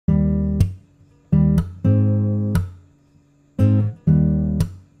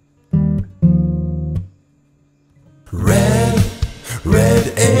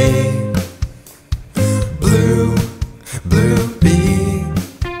A, blue, blue B,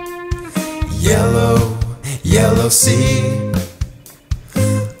 yellow, yellow C,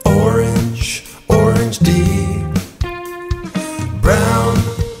 orange, orange D, brown,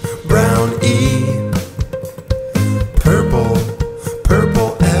 brown E, purple,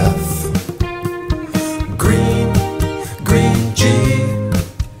 purple F, green, green G,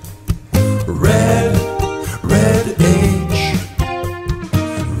 red, red H,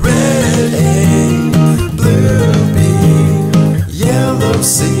 red A, blue B, yellow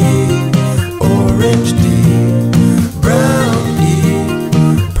C, orange D, brown E,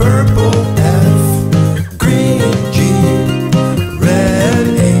 purple F, green G, red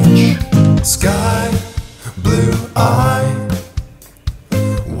H, sky, blue I,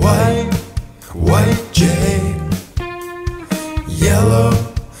 white, white J, yellow,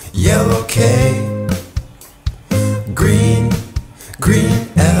 yellow K, green, green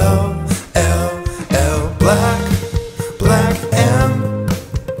L, L, L, black, black M,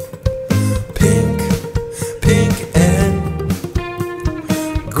 pink, pink N,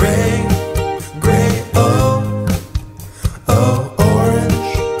 gray, gray O, O,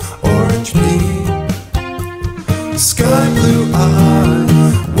 orange, orange B, sky blue I,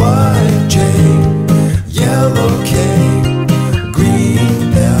 white J, yellow K,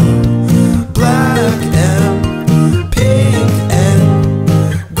 green L, black M, pink N,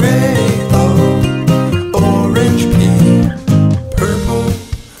 gray O, orange P, purple,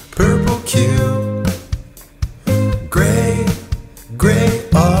 purple Q, gray, gray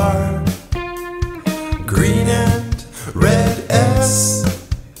R, green and red S,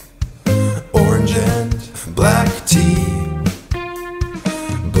 orange and black T,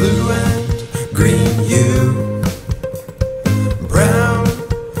 blue and green U, brown,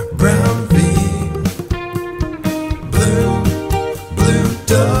 brown V, blue, blue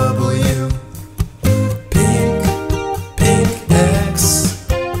W, pink, pink X,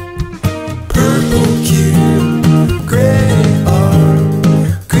 purple Q, gray R,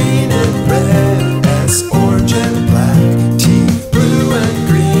 green and red S, orange and black T, blue and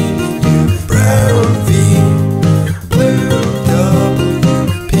green U, brown V, blue W,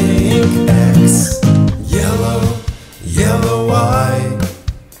 pink X, yellow, yellow Y,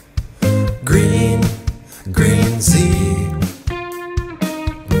 green, green Z.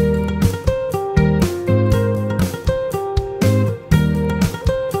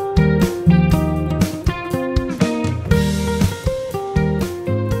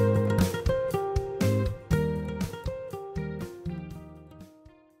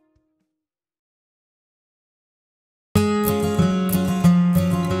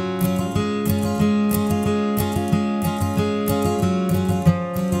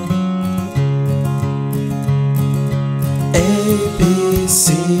 A, B,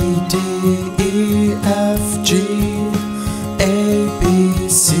 C, D, E, F, G, A, B,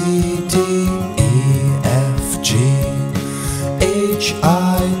 C, D, E, F, G, H,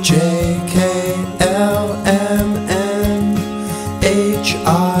 I, J, K, L, M, N, H,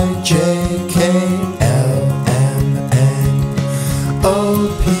 I, J, K, L, M, N, O,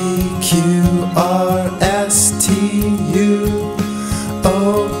 P, Q, R, S, T, U,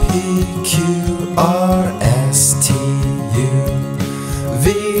 O, P, Q, R, S, T, U, V,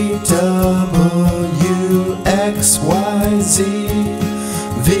 W, X, Y, Z,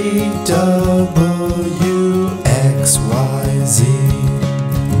 V, W, X, Y, Z.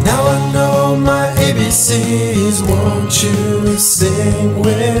 Now I know my ABCs, won't you sing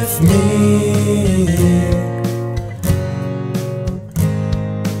with me?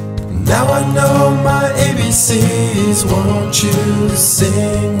 Now I know my ABCs, won't you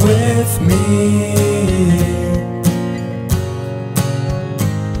sing with me?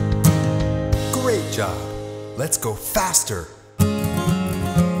 Great job. Let's go faster.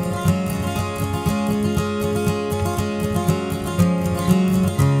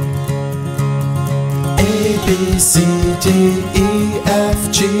 A, B, C, D, E,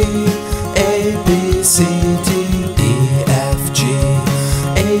 F, G, A, B, C, D, E, F, G,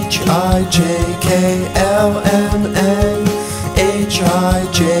 H, I, J, K, L, M, N, H, I,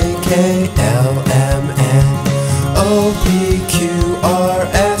 J, K, L, M, N, O, P, Q, R,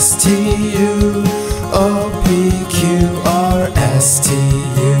 S, T, U, O, P, Q, R, S, T,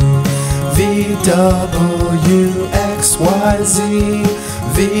 U, V, W, X, Y, Z,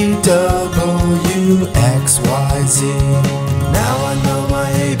 V, W, X, Y, Z. Now I know my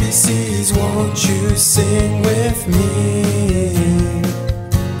ABCs, won't you sing with me?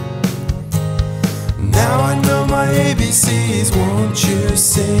 Now I know my ABCs, won't you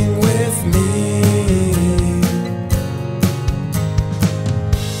sing with me?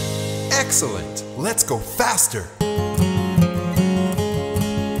 Excellent! Let's go faster!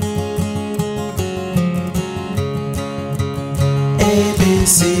 A, B,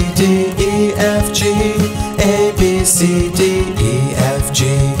 C, D, E, F, G. A, B, C, D, E, F, G.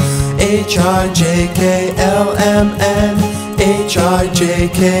 H, I, J, K, L, M, N. H, I, J,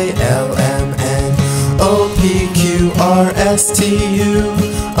 K, L, M, N. O, P, Q, R, S, T, U.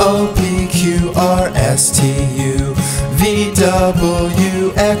 O, P, Q, R, S, T, U. V,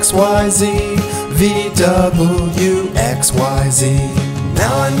 W, X, Y, Z. V, W, X, Y, Z.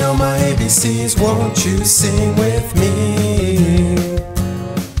 Now I know my ABCs, won't you sing with me?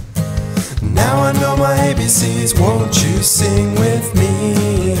 Now I know my ABCs, won't you sing with me?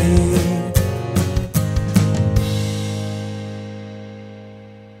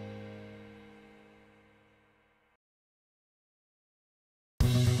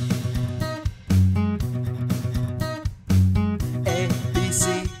 A, B,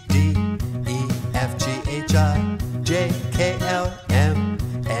 C, D, E, F, G, H, I, J, K, L, M,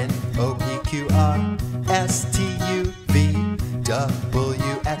 N, O, P, Q, R, S, T, U, V,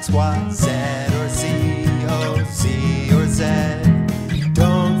 W, X, Y, Z, or Z, O, Z, or Z.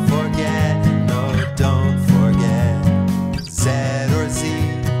 Don't forget, no, don't forget. Z, or Z,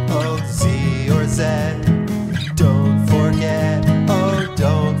 O, Z, or Z. Don't forget, oh,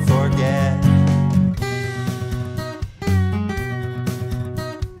 don't forget.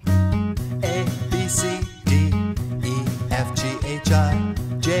 A, B, C, D, E, F, G, H, I,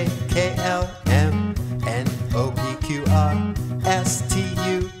 J, K, L, M, N, O, P, Q, R, S, T,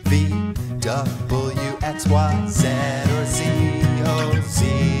 U, V, W, X, Y, Z, or Z, O, Z,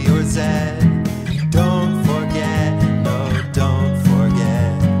 or Z. Don't forget, no, don't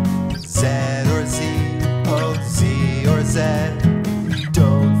forget. Z, or Z, O, Z, or Z.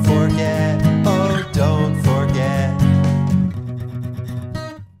 Don't forget, oh, don't forget.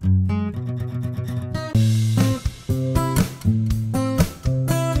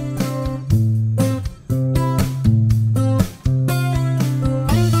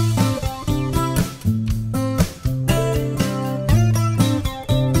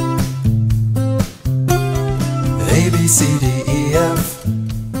 A, B, C, D, E, F,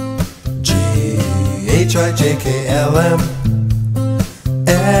 G, H, I, J, K, L, M,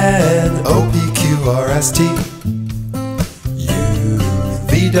 N, O, P, Q, R, S, T, U,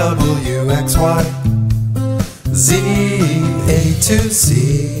 V, W, X, Y, Z, A to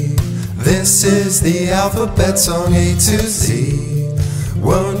Z. This is the alphabet song A to Z.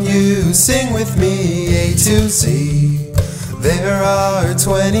 Won't you sing with me A to Z? There are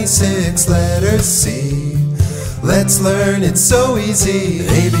 26 letters, C. Let's learn, it's so easy.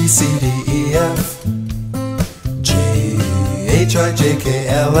 A, B, C, D, E, F, G, H, I, J, K,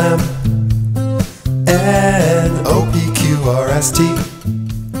 L, M, N, O, P, Q, R, S, T,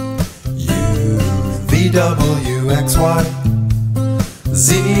 U, V, W, X, Y,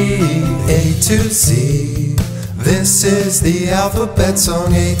 Z, A to Z. This is the alphabet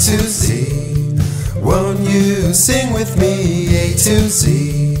song A to Z. Won't you sing with me A to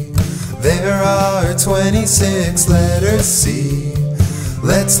Z? There are 26 letters, C.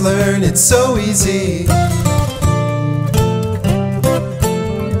 Let's learn, it's so easy.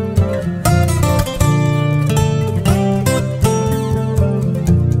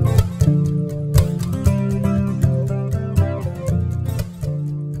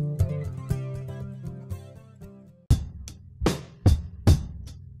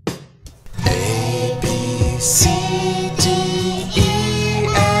 A, B, C, D, E,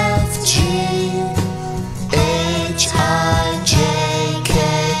 F, G, H, I, J, K,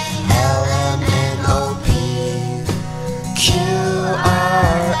 L, M, N, O, P, Q,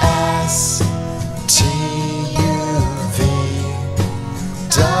 R, S, T, U, V,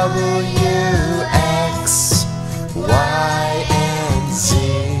 W, X, Y, and Z.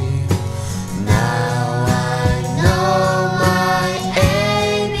 Now I know my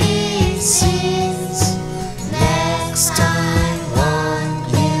ABCs. Next time, won't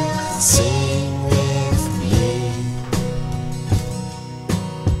you sing with me?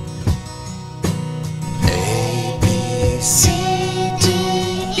 A, B, C, D,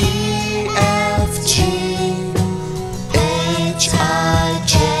 E, F, G, H, I,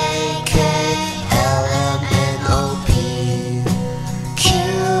 J, K, L, M, N, O, P, Q,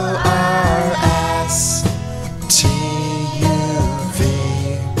 R, S, T, U, V,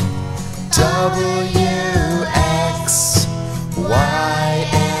 W, X, Y,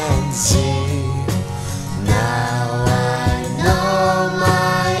 and Z. Now I know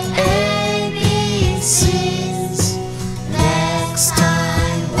my ABCs.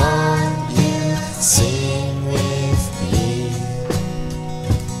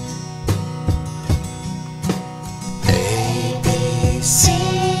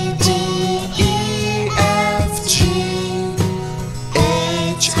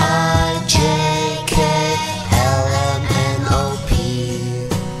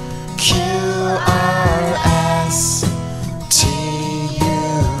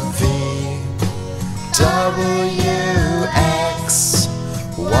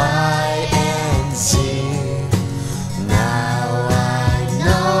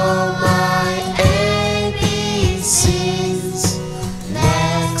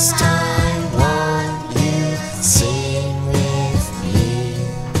 next time, won't you sing with me?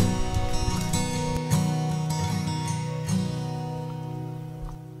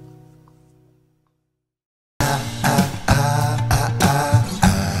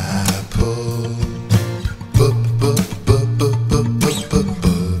 Apple.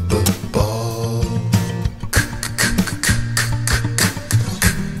 Ball.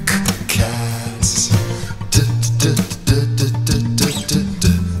 Cats.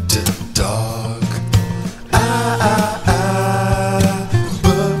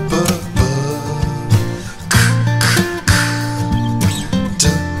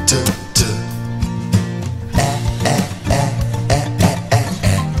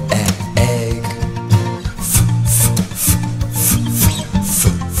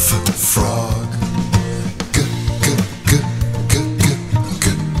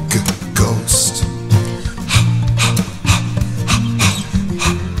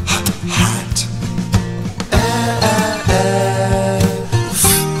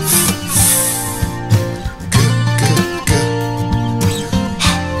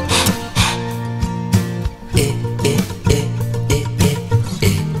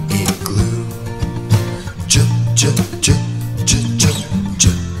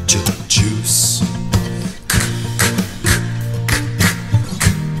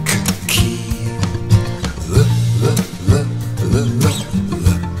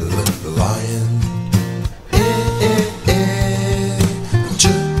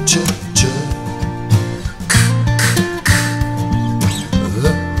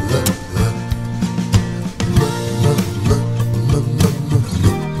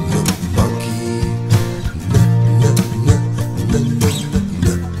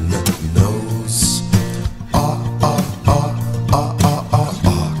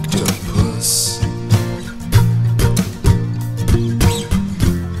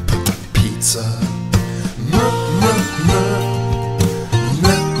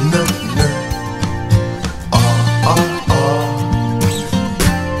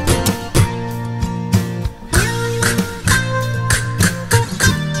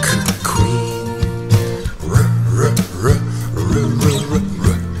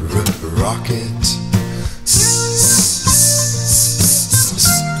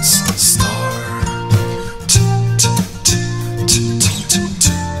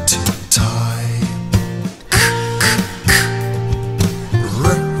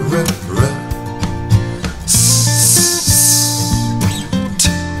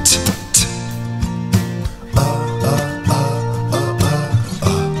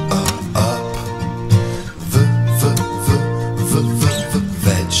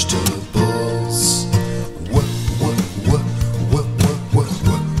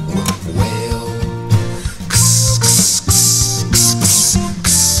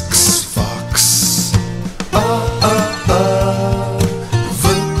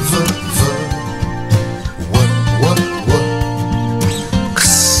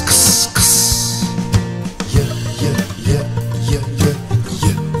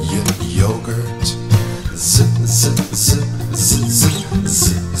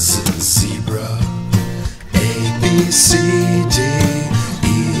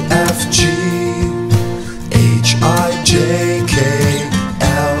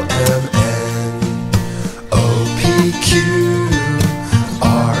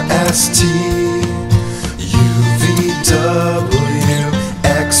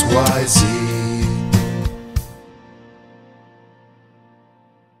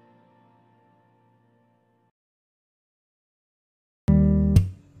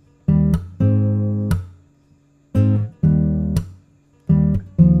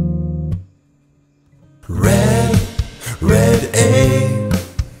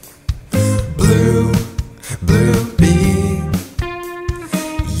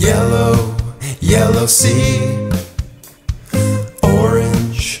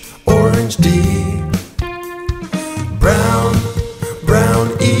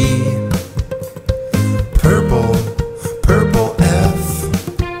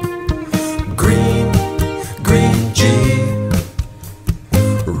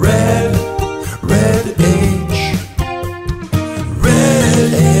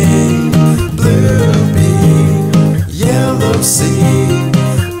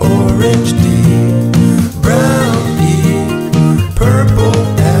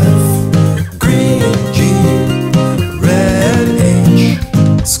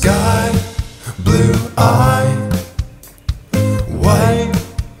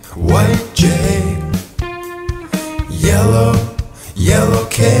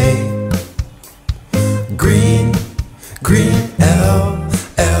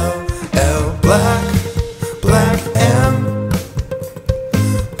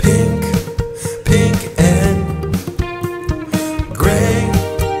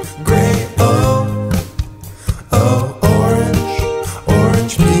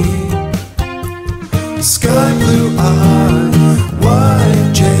 sky blue I,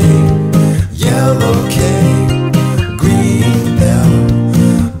 white J, yellow K, green L,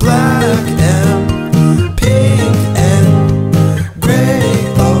 black M, pink N, gray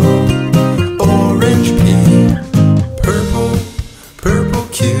O, orange P, purple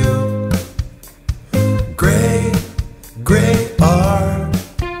Q, gray R,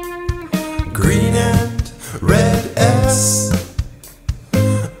 green and red S,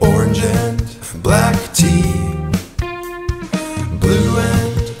 orange and black T, blue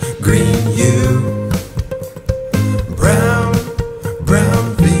and green U, brown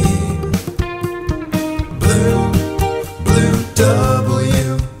V, blue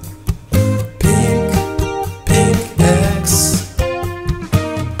W, pink X,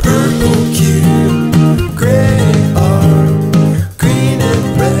 purple Q, gray R, green and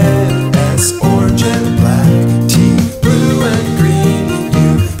red S, orange and black T, blue and green U,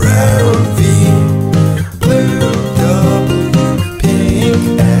 brown V, blue W, pink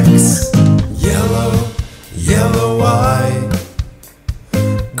X, yellow Y,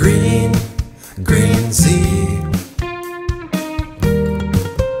 green Z.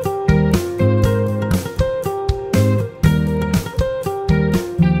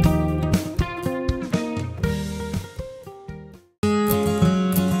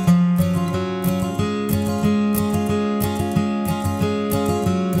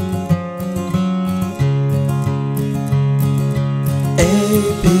 A,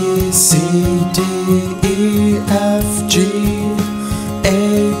 B, C, D, E, F, G. A,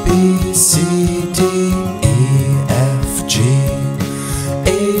 B, C, D, E, F, G.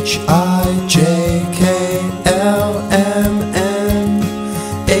 H, I, J, K, L, M, N.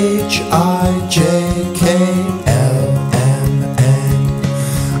 H, I, J, K, L, M, N.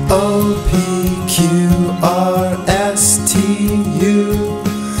 O, P, Q, R, S, T, U.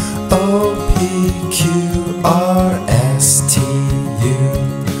 O, P, Q, R, S, T, U.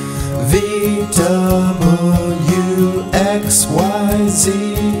 V, W, X, Y, Z.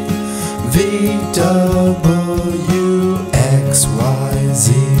 V, W, X, Y, Z.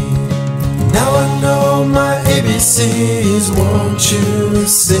 Now I know my ABCs, won't you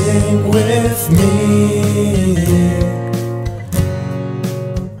sing with me?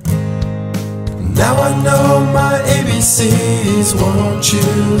 Now I know my ABCs, won't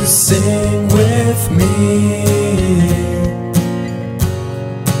you sing with me?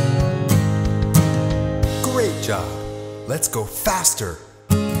 Great job. Let's go faster.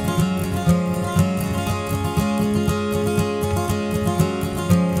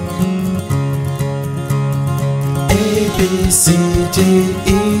 A, B, C, D,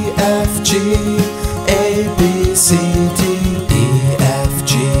 E, F, G. A, B, C, D, E, F,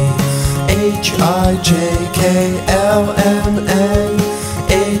 G. H, I, J, K, L, M, N.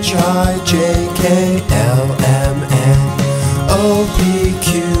 H, I, J, K, L, M, N. O, P,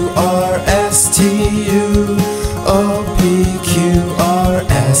 Q, R, S, T, U. O, P, Q, R,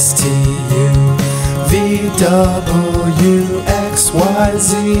 S, T, U. V, W, X, Y, Z.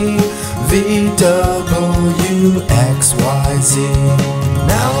 V, W, X, Y, Z.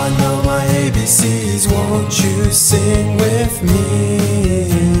 Now I know my ABCs, won't you sing with me?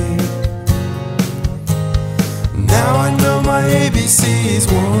 Now I know my ABCs,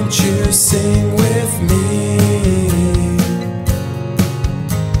 won't you sing with me?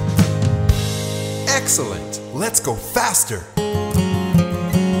 Excellent! Let's go faster!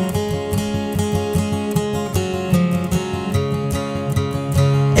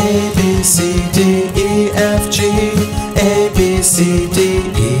 A, B, C, D, E, F, G. A, B, C, D,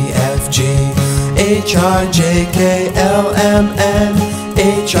 E, F, G. H, I, J, K, L, M, N.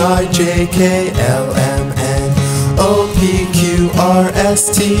 H, I, J, K, L, M, N. O, P, Q, R, S,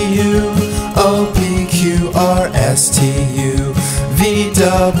 T, U. O, P, Q, R, S, T, U. V,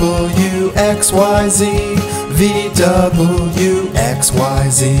 W, X, Y, Z. V, W, X, Y,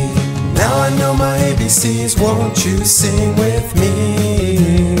 Z. Now I know my ABCs, won't you sing with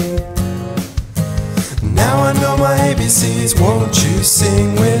me? Now I know my ABCs, won't you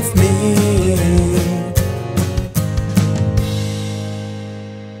sing with me?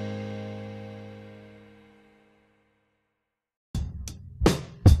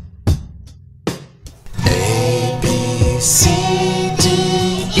 A, B, C, D,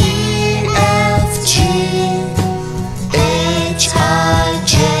 E, F, G. H, I,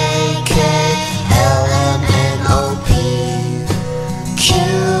 J, K, L, M, N, O, P. Q,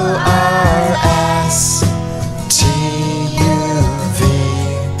 R, S, T, U, V.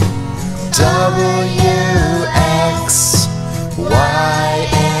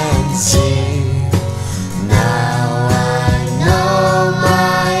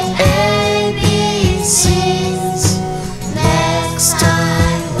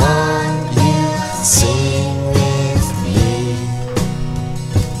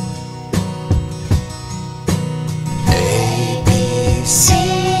 C,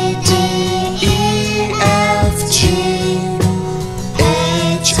 D, E, F, G,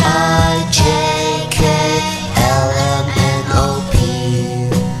 H, I, J, K, L, M, N, O, P,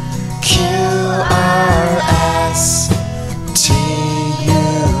 Q, R, S, T, U,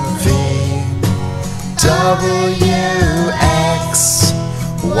 V, W, X,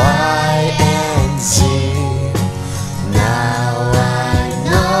 Y, and Z. Now I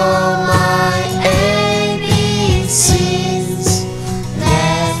know my ABCs.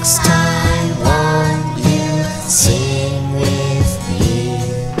 Next time, won't you sing with me?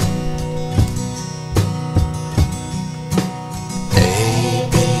 A,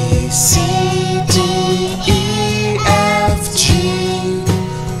 B, C, D, E, F, G,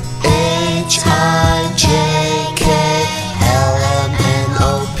 H, I, J, K, L, M, N, O,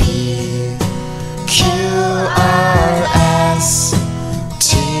 P, Q, R, S, T,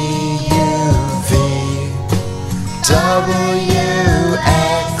 U, V, W,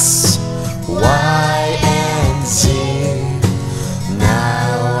 X, Y, and Z.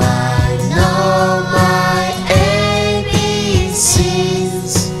 Now I know my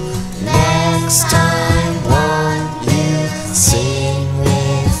ABCs. Next time, won't you sing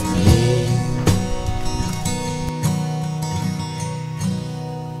with me?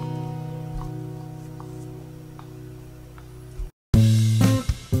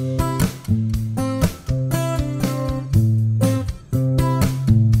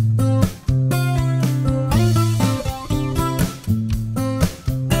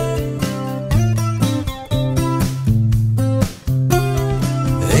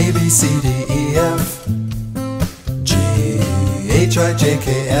 A, B, C, D, E, F, G, H, I, J,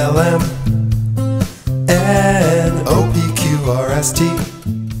 K, L, M, N, O, P, Q, R, S, T,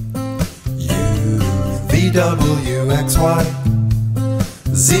 U, V, W, X, Y,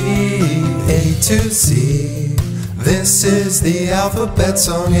 Z, A to Z. This is the alphabet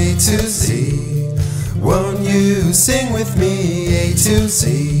song A to Z. Won't you sing with me A to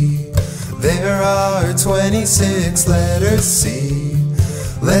Z? There are 26 letters, C.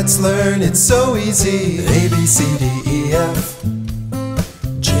 Let's learn, it's so easy. A, B, C, D, E, F,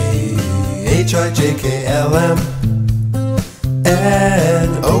 G, H, I, J, K, L, M,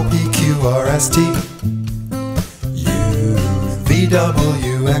 N, O, P, Q, R, S, T, U, V,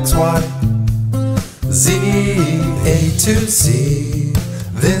 W, X, Y, Z, A to Z.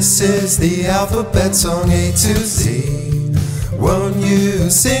 This is the alphabet song A to Z. Won't you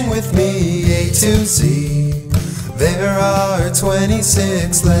sing with me A to Z? There are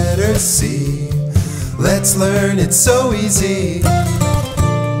 26 letters, C. Let's learn, it's so easy.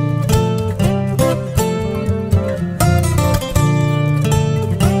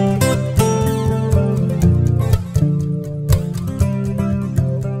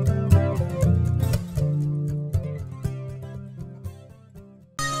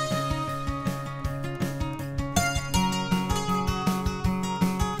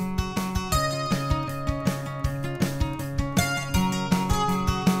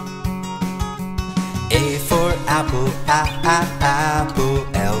 A for apple, apple.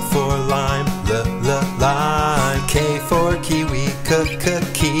 L for lime, lime. K for kiwi,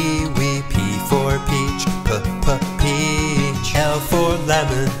 kiwi. P for peach, peach. L for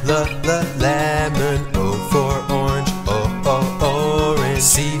lemon, lemon. O for orange, orange.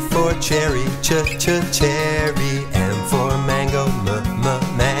 C for cherry, cherry. M for mango,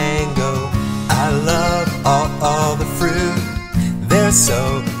 mango. I love all the fruit. They're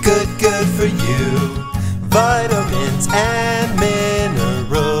so good for you. Vitamins and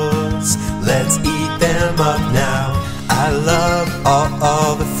minerals. Let's eat them up now. I love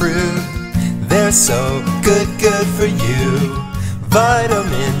all the fruit. They're so good for you.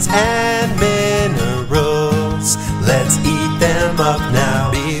 Vitamins and minerals. Let's eat them up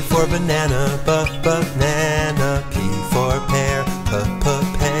now. B for banana, banana. P for pear,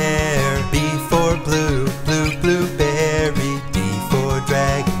 pear. B for blueberry. D for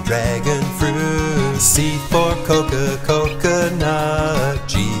dragon fruit. C for coconut.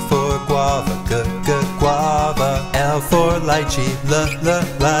 G for guava, guava. L for lychee,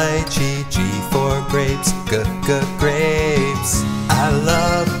 lychee. G for grapes, grapes. I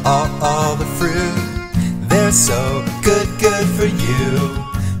love all the fruit. They're so good for you.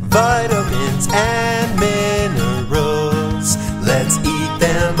 Vitamins and minerals. Let's eat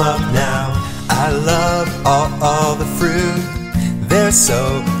them up now. I love all the fruit. They're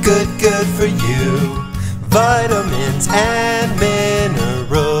so good for you. Vitamins and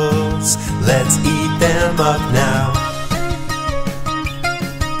minerals. Let's eat them up now.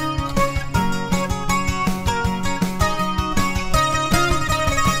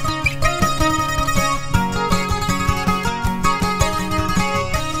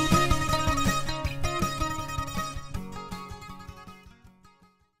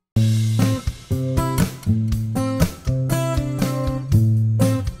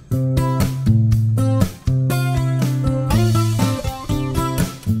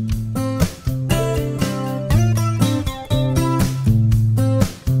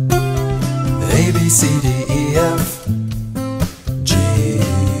 C, D, E, F, G,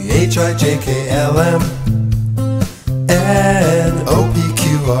 H, I, J, K, L, M, N, O, P,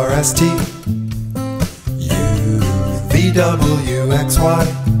 Q, R, S, T, U, V, W, X, Y,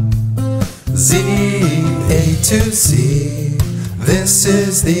 Z, A to Z. This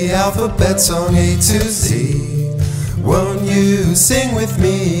is the alphabet song A to Z. Won't you sing with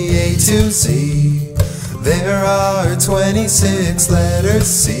me A to Z? There are 26 letters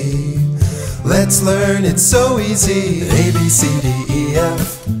C. Let's learn it so easy. A, B, C, D, E,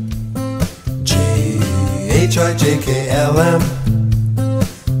 F, G, H, I, J, K, L, M,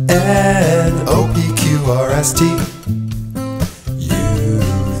 N, O, P, Q, R, S, T, U,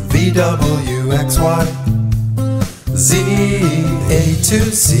 V, W, X, Y, Z, A to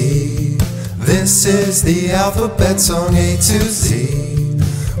Z. This is the alphabet song A to Z.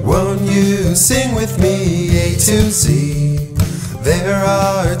 Won't you sing with me A to Z? There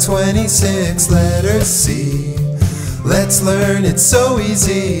are 26 letters C. Let's learn it so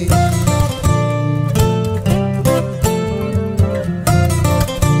easy.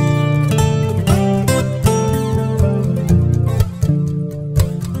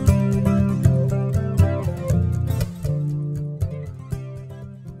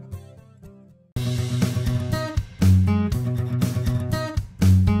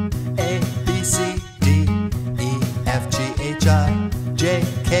 J,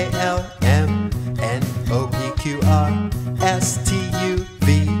 K, L, M, N, O, P, Q, R, S, T, U,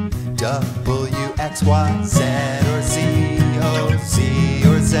 V, W, X, Y, Z, or Z, O, Z,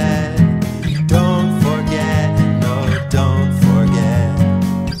 or Z. Don't forget, no, don't forget.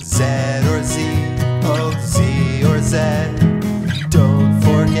 Z, or Z, O, Z, or Z. Don't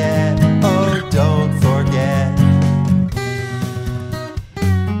forget, oh, don't forget.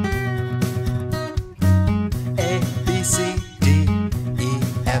 A, B, C, D,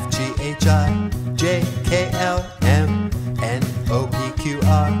 F, G, H, I, J, K, L, M, N, O, P, Q,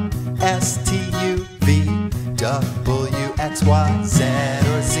 R, S, T, U, V, W, X, Y, Z,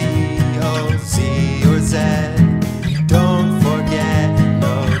 or Z, O, Z, or Z. Don't forget,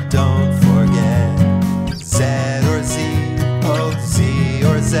 no, don't forget. Z, or Z, O, Z,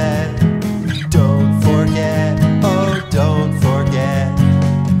 or Z. Don't forget, oh, don't forget.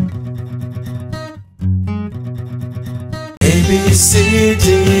 A, B, C, D,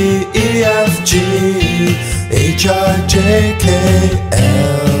 E, F, G, H, I, J, K,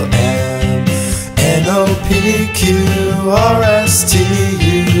 L, M, N, O, P, Q, R, S, T,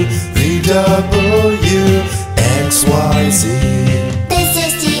 U, V, W, X, Y, Z. This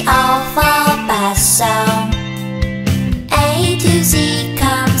is the alphabet song. A to Z,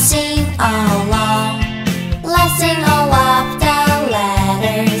 come sing along. Let's sing all of the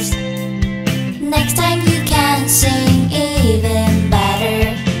letters. Next time you can sing even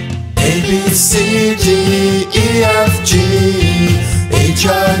better. A, B, C, D, E, F, G, H,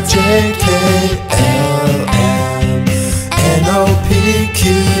 I, J, K, L, M, N, O, P, Q,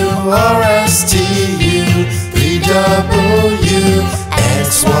 R, S, T, U, V, W,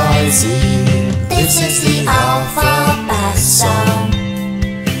 X, Y, Z. This is the alphabet song.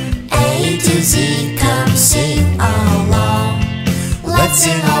 A to Z, come sing along. Let's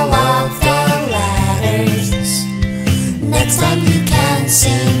sing all of the letters. Next time you can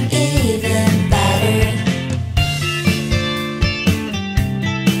sing